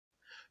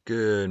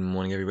Good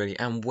morning, everybody,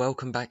 and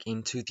welcome back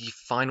into the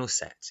final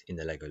set in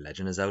the LEGO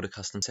Legend of Zelda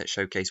Custom Set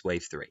Showcase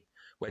Wave 3,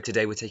 where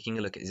today we're taking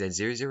a look at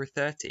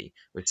Z0030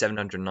 with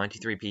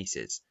 793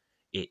 pieces.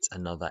 It's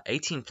another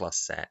 18 plus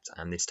set,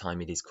 and this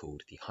time it is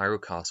called the Hyrule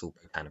Castle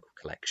Botanical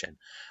Collection.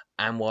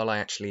 And while I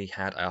actually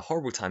had a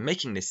horrible time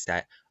making this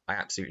set, I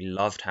absolutely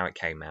loved how it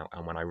came out,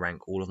 and when I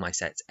rank all of my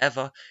sets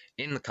ever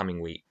in the coming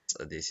weeks,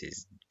 this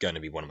is going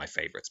to be one of my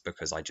favorites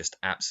because I just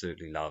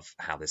absolutely love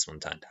how this one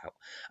turned out.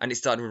 And it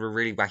started with a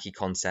really wacky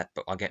concept,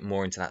 but I'll get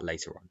more into that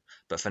later on.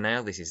 But for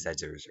now, this is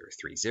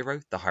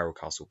Z0030, the Hyrule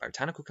Castle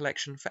Botanical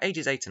Collection for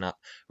ages 8 and up,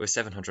 with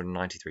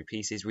 793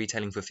 pieces,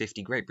 retailing for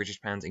 50 Great British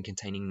pounds and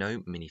containing no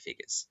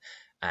minifigures.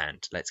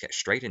 And let's get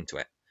straight into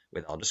it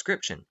with our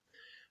description.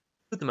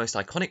 With the most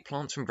iconic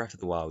plants from Breath of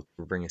the Wild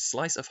will bring a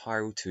slice of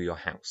Hyrule to your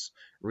house.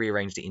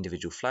 Rearrange the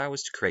individual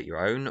flowers to create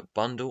your own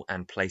bundle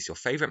and place your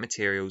favourite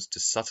materials to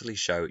subtly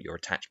show your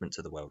attachment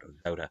to the world of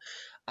Zelda.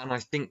 And I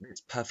think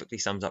this perfectly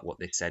sums up what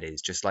this set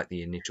is, just like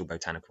the initial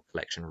botanical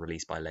collection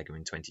released by LEGO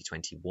in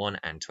 2021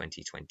 and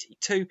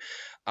 2022.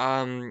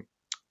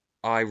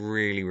 I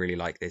really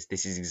like this.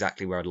 This is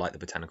exactly where I'd like the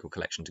botanical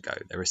collection to go.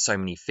 There are so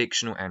many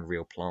fictional and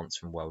real plants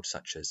from worlds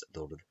such as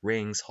Lord of the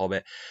Rings,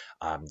 Hobbit,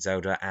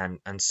 Zelda,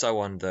 and so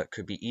on that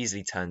could be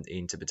easily turned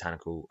into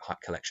botanical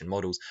collection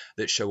models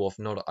that show off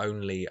not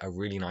only a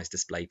really nice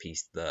display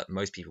piece that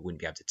most people wouldn't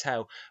be able to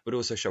tell, but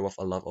also show off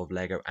a love of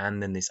Lego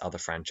and then this other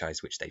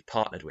franchise which they've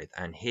partnered with.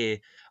 And here,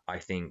 I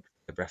think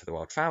the Breath of the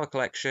Wild Flower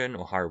Collection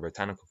or Hyrule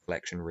Botanical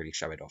Collection really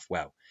show it off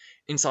well.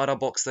 Inside our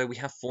box, though, we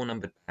have 4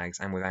 numbered bags,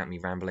 and without me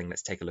rambling,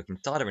 let's take a look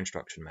inside our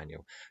instruction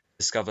manual.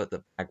 Discover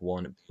that Bag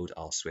 1 builds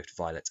our Swift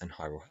Violets and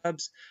Hyrule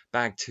Herbs,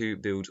 Bag 2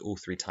 builds all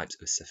 3 types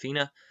of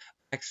Safina,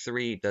 Bag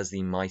 3 does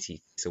the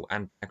Mighty Thistle,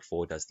 and Bag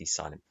 4 does the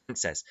Silent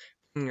Princess,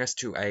 bringing us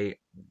to a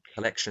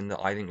collection that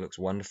I think looks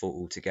wonderful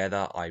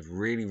altogether. I've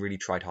really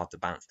tried hard to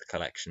balance the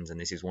collections, and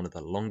this is one of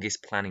the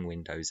longest planning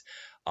windows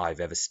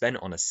I've ever spent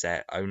on a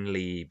set,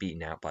 only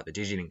beaten out by the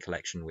Digilink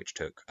collection, which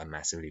took a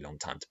massively long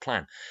time to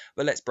plan.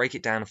 But let's break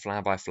it down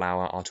flower by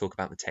flower. I'll talk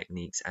about the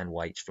techniques and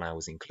why each flower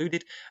was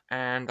included,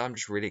 and I'm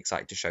just really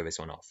excited to show this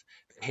one off.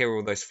 Here are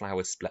all those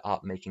flowers split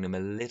up, making them a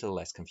little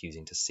less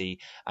confusing to see,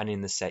 and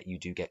in the set you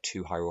do get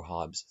 2 Hyrule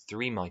Herbs,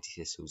 3 Mighty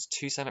Thistles,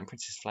 2 Silent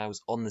Princess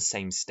flowers on the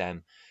same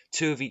stem,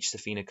 2 of each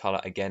Safina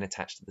colour again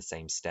attached to the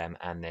same stem,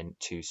 and then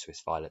 2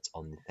 Swiss Violets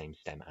on the same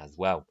stem as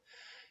well.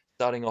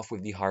 Starting off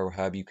with the Hyrule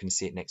Herb, you can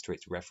see it next to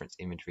its reference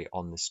imagery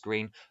on the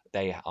screen.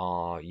 They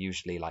are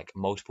usually like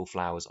multiple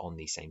flowers on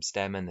the same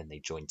stem and then they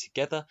join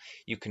together.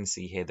 You can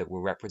see here that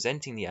we're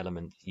representing the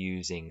element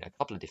using a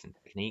couple of different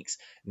techniques,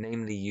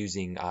 namely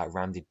using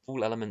rounded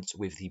ball elements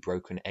with the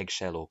broken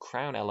eggshell or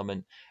crown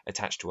element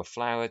attached to a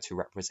flower to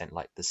represent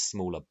like the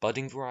smaller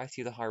budding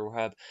variety of the Hyrule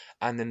Herb,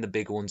 and then the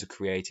bigger ones are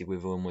created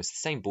with almost the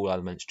same ball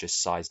elements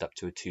just sized up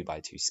to a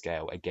 2x2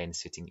 scale, again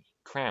sitting in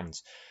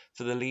crowns.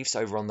 For the leaves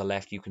over on the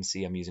left, you can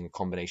see I'm using a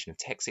combination of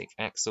Texic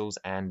axles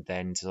and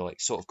then to like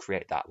sort of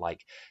create that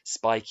like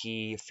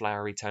spiky,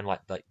 flowery tone. Like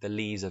the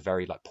leaves are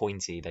very like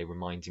pointy. They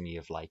remind me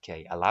of like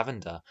a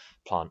lavender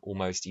plant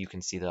almost. You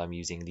can see that I'm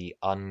using the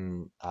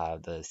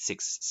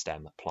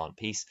 6-stem plant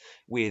piece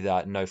with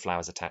no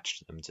flowers attached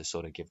to them to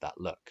sort of give that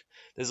look.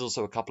 There's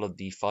also a couple of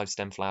the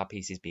 5-stem flower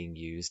pieces being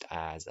used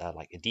as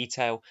like a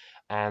detail,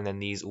 and then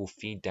these all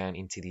feed down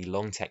into the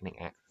long Technic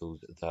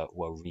axles that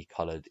were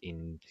recolored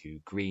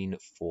into green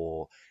for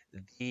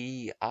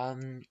the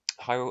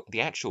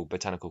actual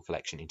botanical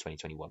collection in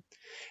 2021.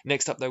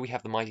 Next up, though, we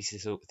have the Mighty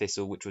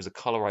Thistle, which was a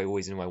color I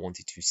always knew I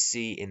wanted to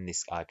see in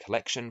this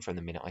collection from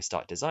the minute I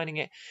started designing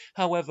it.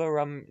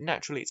 However,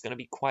 naturally, it's going to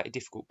be quite a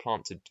difficult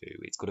plant to do.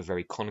 It's got a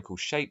very conical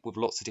shape with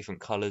lots of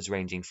different colors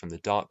ranging from the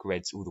dark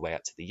reds all the way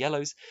up to the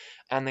yellows,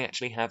 and they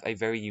actually have a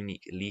very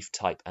unique leaf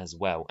type as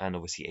well, and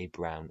obviously a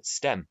brown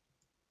stem.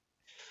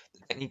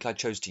 The technique I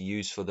chose to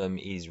use for them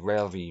is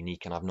rather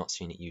unique, and I've not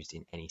seen it used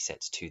in any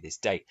sets to this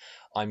date.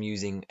 I'm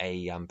using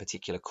a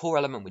particular core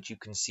element, which you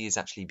can see is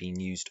actually being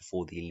used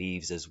for the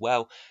leaves as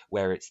well,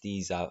 where it's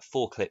these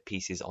 4 clip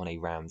pieces on a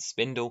round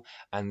spindle,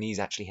 and these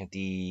actually have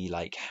the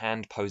like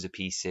hand poser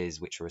pieces,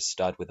 which are a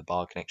stud with a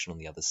bar connection on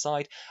the other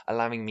side,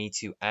 allowing me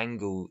to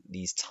angle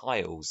these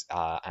tiles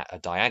at a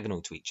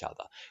diagonal to each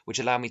other, which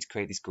allow me to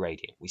create this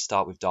gradient. We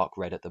start with dark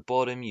red at the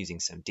bottom, using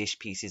some dish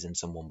pieces and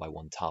some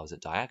 1x1 tiles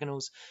at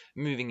diagonals,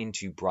 moving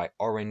into bright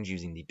orange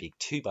using the big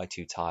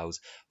 2x2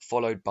 tiles,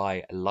 followed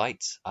by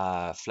light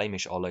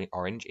flamish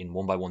orange in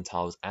 1x1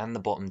 tiles and the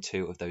bottom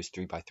 2 of those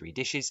 3x3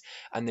 dishes,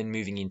 and then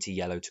moving into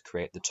yellow to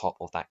create the top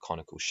of that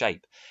conical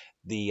shape.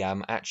 The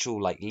actual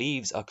like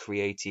leaves are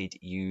created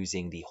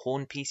using the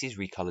horn pieces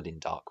recolored in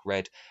dark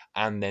red,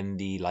 and then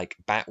the like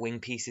bat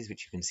wing pieces,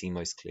 which you can see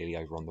most clearly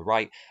over on the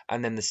right,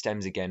 and then the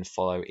stems again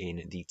follow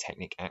in the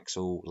Technic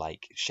axle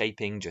like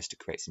shaping just to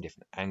create some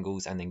different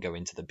angles, and then go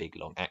into the big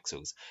long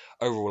axles.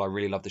 Overall, I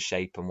really love the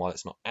shape, and while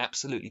it's not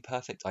absolutely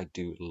perfect, I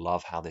do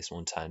love how this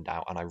one turned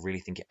out, and I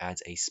really think it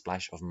adds a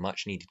splash of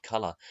much needed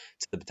color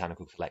to the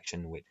botanical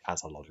collection, which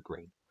has a lot of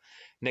green.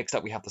 Next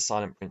up, we have the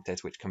Silent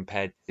Princess, which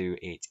compared to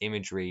its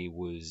imagery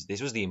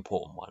this was the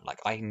important one. Like,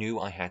 I knew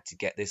I had to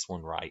get this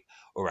one right,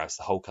 or else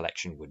the whole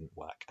collection wouldn't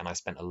work. And I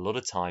spent a lot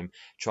of time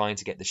trying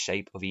to get the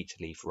shape of each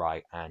leaf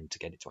right and to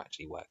get it to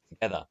actually work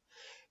together.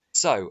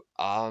 So,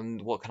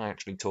 what can I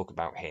actually talk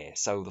about here?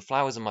 So the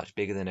flowers are much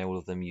bigger than all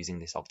of them, using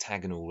this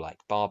octagonal like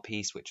bar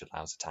piece, which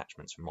allows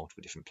attachments from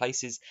multiple different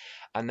places.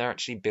 And they're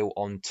actually built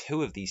on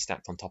two of these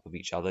stacked on top of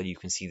each other. You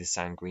can see the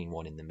sand green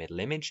one in the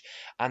middle image,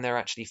 and they're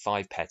actually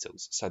 5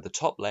 petals. So the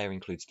top layer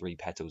includes 3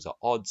 petals at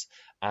odds,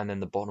 and then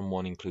the bottom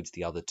one includes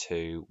the other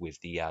two with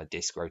the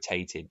disc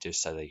rotated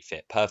just so they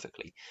fit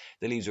perfectly.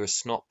 The leaves are a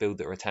snot build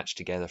that are attached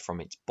together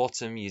from its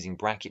bottom using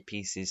bracket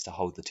pieces to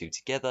hold the two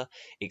together,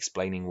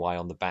 explaining why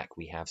on the back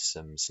we have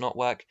some snot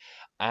work,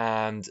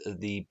 and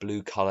the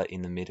blue color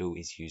in the middle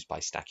is used by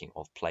stacking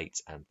of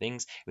plates and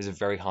things. It was a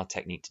very hard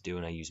technique to do,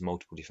 and I used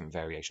multiple different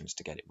variations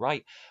to get it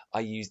right. I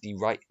used the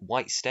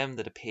white stem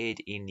that appeared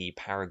in the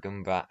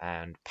Paragumba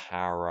and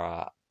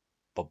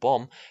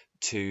Parabobom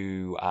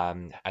to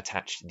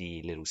attach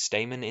the little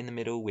stamen in the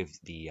middle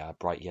with the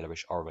bright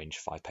yellowish orange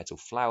 5 petal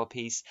flower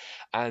piece,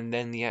 and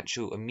then the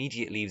actual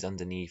immediate leaves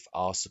underneath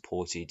are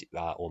supported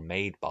or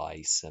made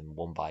by some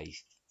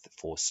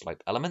 1x4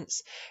 slope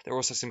elements. There are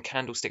also some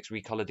candlesticks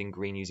recolored in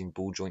green using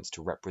ball joints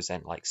to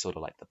represent sort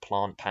of like the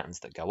plant patterns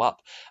that go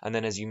up. And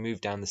then as you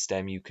move down the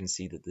stem, you can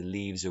see that the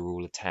leaves are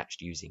all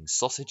attached using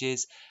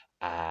sausages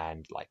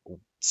and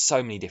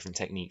so many different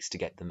techniques to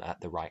get them at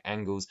the right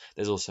angles.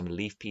 There's also some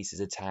leaf pieces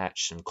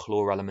attached, some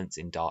claw elements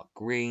in dark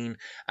green,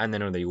 and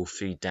then they all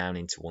feed down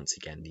into, once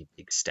again, the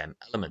big stem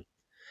element.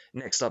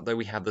 Next up, though,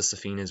 we have the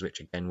Safinas, which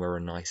again were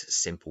a nice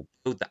simple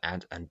build that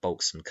add and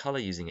bulk some color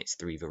using its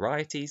 3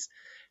 varieties.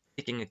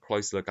 Taking a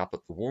close look up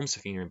at the warm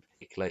Safina in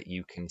particular,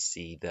 you can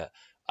see that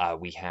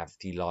we have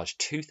the large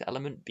tooth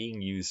element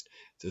being used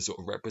to sort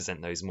of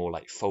represent those more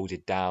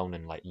folded down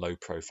and low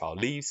profile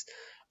leaves.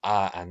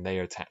 And they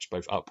are attached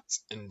both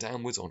upwards and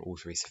downwards on all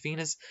 3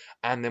 Safinas.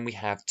 And then we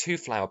have 2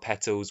 flower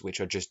petals, which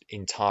are just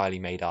entirely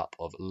made up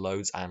of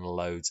loads and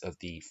loads of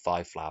the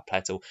 5 flower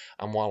petal.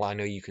 And while I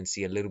know you can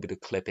see a little bit of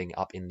clipping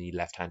up in the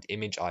left-hand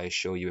image, I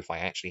assure you if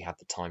I actually had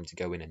the time to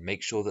go in and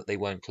make sure that they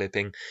weren't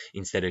clipping,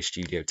 instead of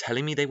Studio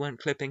telling me they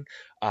weren't clipping,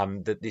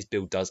 that this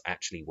build does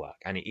actually work.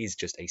 And it is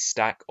just a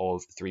stack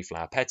of 3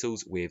 flower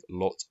petals with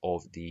lots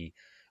of the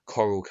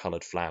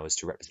coral-coloured flowers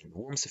to represent the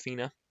warm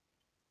Safina.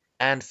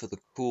 And for the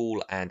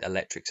cool and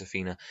electric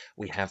Safina,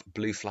 we have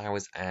blue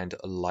flowers and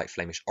light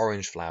flamish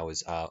orange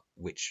flowers,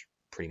 which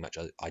pretty much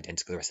are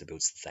identical. The rest of the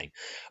build's the same.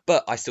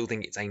 But I still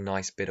think it's a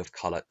nice bit of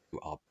colour to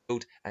our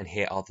build. And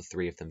here are the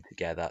 3 of them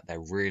together. They're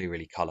really,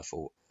 really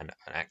colourful and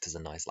act as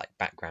a nice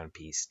background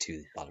piece to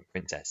the Silent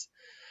Princess.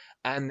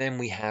 And then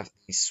we have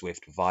the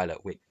Swift Violet,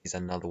 which is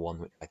another one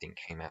which I think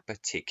came out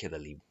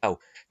particularly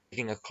well.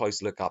 Taking a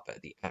close look up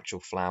at the actual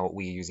flower,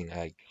 we're using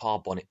a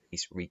carbonic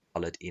piece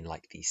recolored in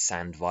the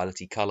sand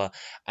violet-y color,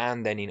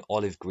 and then in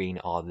olive green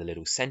are the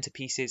little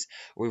centerpieces.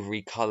 We've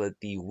recolored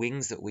the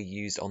wings that we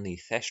used on the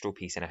Thestral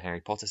piece in a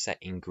Harry Potter set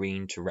in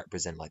green to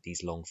represent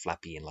these long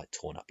flappy and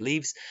torn up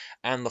leaves,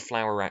 and the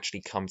flower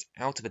actually comes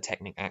out of a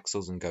Technic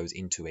axles and goes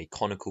into a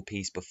conical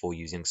piece before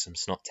using some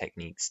snot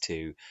techniques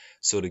to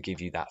sort of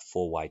give you that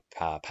 4-wide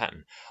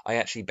pattern. I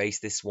actually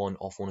based this one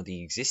off one of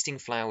the existing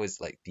flowers,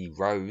 like the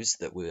rose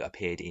that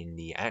appeared in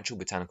the actual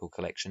botanical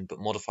collection, but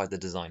modified the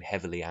design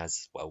heavily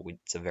as, well,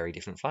 it's a very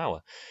different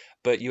flower.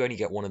 But you only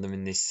get one of them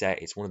in this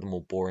set. It's one of the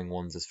more boring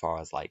ones as far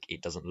as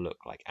it doesn't look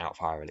out of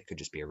Hyrule. It could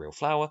just be a real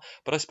flower,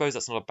 but I suppose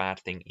that's not a bad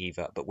thing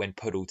either. But when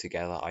put all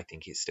together, I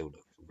think it still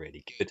looks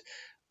really good.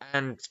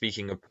 And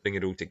speaking of putting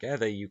it all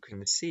together, you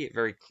can see it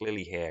very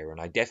clearly here, and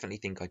I definitely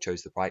think I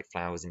chose the right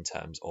flowers in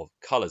terms of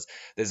colours.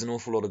 There's an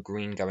awful lot of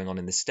green going on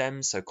in the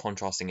stems, so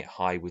contrasting it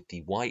high with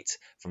the white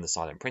from the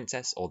Silent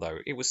Princess, although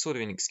it was sort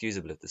of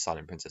inexcusable if the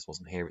Silent Princess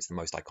wasn't here. It's the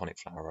most iconic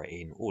flower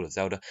in all of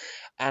Zelda,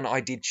 and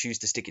I did choose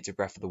to stick it to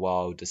Breath of the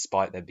Wild,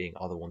 despite there being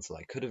other ones that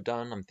I could have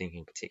done. I'm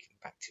thinking particularly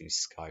back to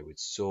Skyward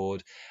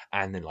Sword,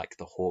 and then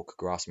the Hawk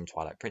Grass from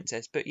Twilight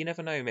Princess, but you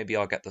never know, maybe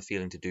I'll get the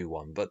feeling to do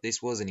one. But this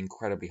was an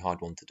incredibly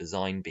hard one to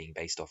design, being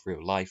based off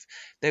real life.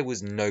 There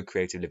was no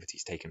creative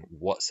liberties taken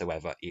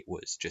whatsoever. It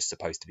was just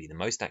supposed to be the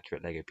most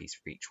accurate Lego piece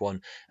for each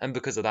one, and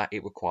because of that,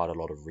 it required a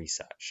lot of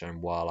research.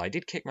 And while I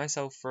did kick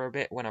myself for a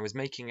bit when I was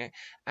making it,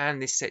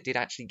 and this set did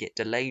actually get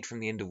delayed from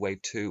the end of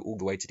Wave 2 all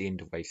the way to the end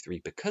of Wave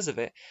 3 because of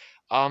it,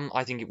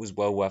 I think it was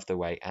well worth the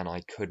wait, and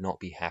I could not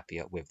be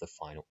happier with the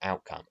final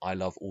outcome. I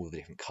love all the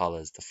different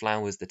colours, the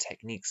flowers, the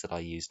techniques that I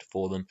used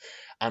for them,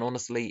 and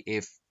honestly,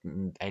 if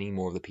any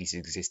more of the pieces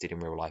existed in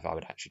real life, I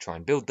would actually try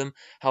and build them.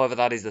 However,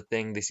 that is the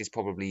thing. This is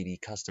probably the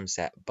custom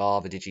set,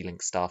 bar the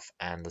Digilink stuff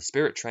and the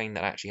Spirit Train,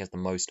 that actually has the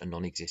most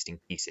non-existing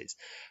pieces.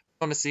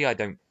 Honestly, I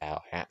don't care.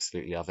 I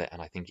absolutely love it,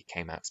 and I think it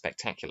came out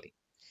spectacularly.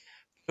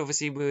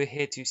 Obviously, we're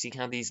here to see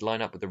how these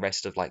line up with the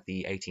rest of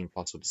the 18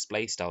 plus or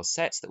display style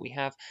sets that we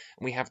have.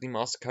 And we have the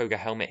Master Koga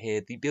helmet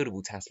here, the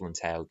buildable tassel and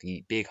tail,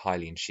 the big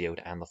Hylian shield,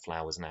 and the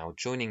flowers now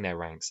joining their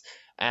ranks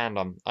and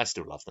I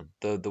still love them.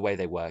 The way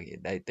they work,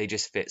 they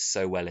just fit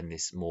so well in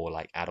this more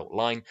like adult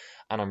line,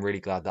 and I'm really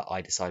glad that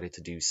I decided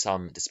to do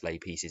some display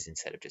pieces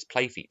instead of just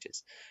play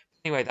features.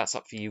 Anyway, that's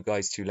up for you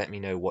guys to let me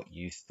know what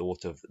you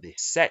thought of this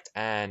set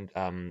and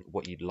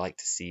what you'd like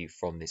to see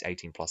from this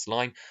 18 plus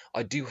line.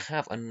 I do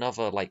have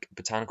another like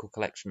botanical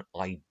collection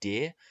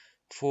idea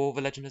for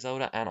The Legend of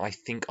Zelda, and I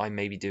think I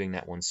may be doing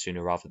that one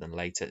sooner rather than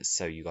later,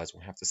 so you guys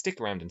will have to stick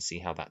around and see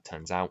how that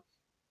turns out.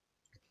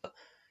 But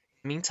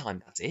in the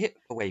meantime, that's it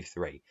for Wave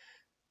 3.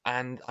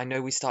 And I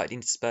know we started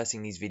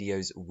interspersing these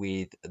videos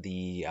with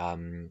the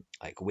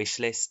like wish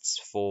lists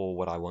for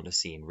what I want to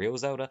see in real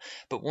Zelda,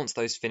 but once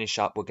those finish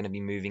up, we're going to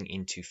be moving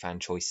into fan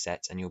choice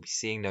sets, and you'll be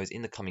seeing those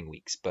in the coming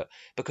weeks. But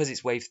because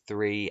it's wave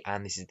 3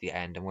 and this is the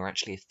end, and we're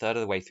actually a third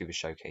of the way through the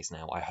showcase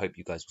now, I hope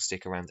you guys will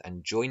stick around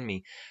and join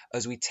me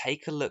as we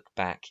take a look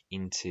back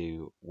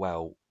into,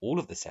 well, all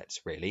of the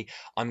sets really.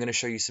 I'm going to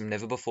show you some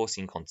never before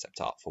seen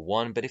concept art for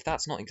one, but if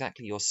that's not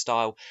exactly your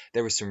style,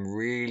 there are some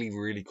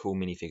really cool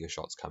minifigure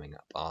shots coming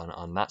up,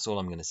 and that's all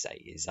I'm going to say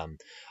is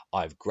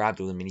I've grabbed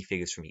all the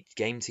minifigures from each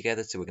game together,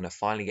 so we're going to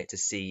finally get to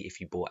see,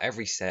 if you bought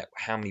every set,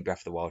 how many Breath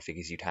of the Wild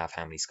figures you'd have,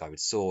 how many Skyward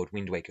Sword,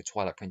 Wind Waker,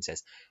 Twilight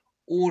Princess.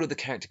 All of the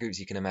character groups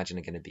you can imagine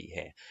are going to be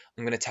here.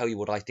 I'm going to tell you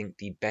what I think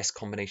the best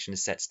combination of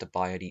sets to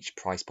buy at each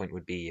price point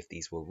would be if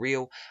these were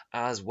real,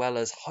 as well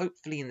as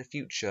hopefully in the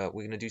future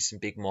we're going to do some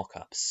big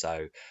mock-ups.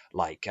 So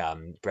like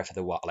Breath of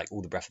the Wild, like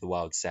all the Breath of the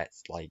Wild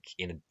sets, like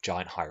in a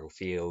giant Hyrule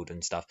field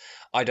and stuff.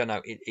 I don't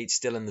know. It's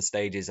still in the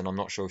stages, and I'm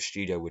not sure if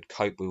Studio would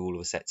cope with all of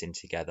the sets in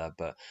together.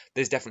 But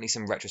there's definitely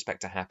some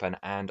retrospect to happen,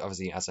 and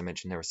obviously, as I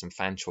mentioned, there is some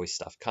fan choice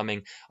stuff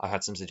coming. I've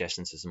had some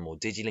suggestions for some more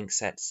Digilink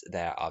sets.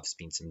 I've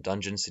been some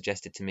dungeons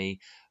suggested to me.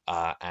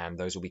 And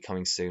those will be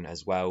coming soon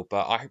as well.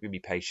 But I hope you'll be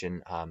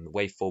patient.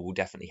 Wave 4 will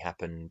definitely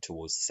happen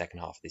towards the second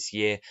half of this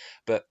year,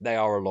 but they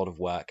are a lot of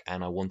work,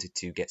 and I wanted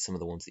to get some of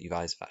the ones that you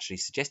guys have actually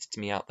suggested to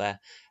me out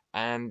there,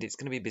 and it's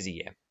going to be a busy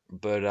year.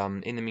 But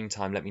in the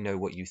meantime, let me know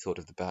what you thought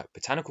of the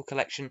Botanical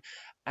collection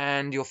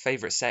and your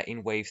favourite set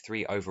in Wave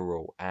 3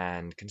 overall.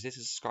 And consider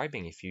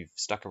subscribing if you've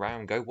stuck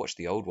around. Go watch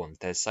the old ones.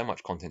 There's so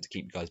much content to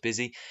keep you guys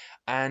busy.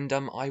 And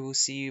I will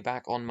see you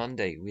back on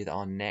Monday with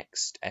our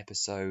next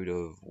episode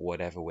of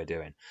whatever we're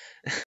doing.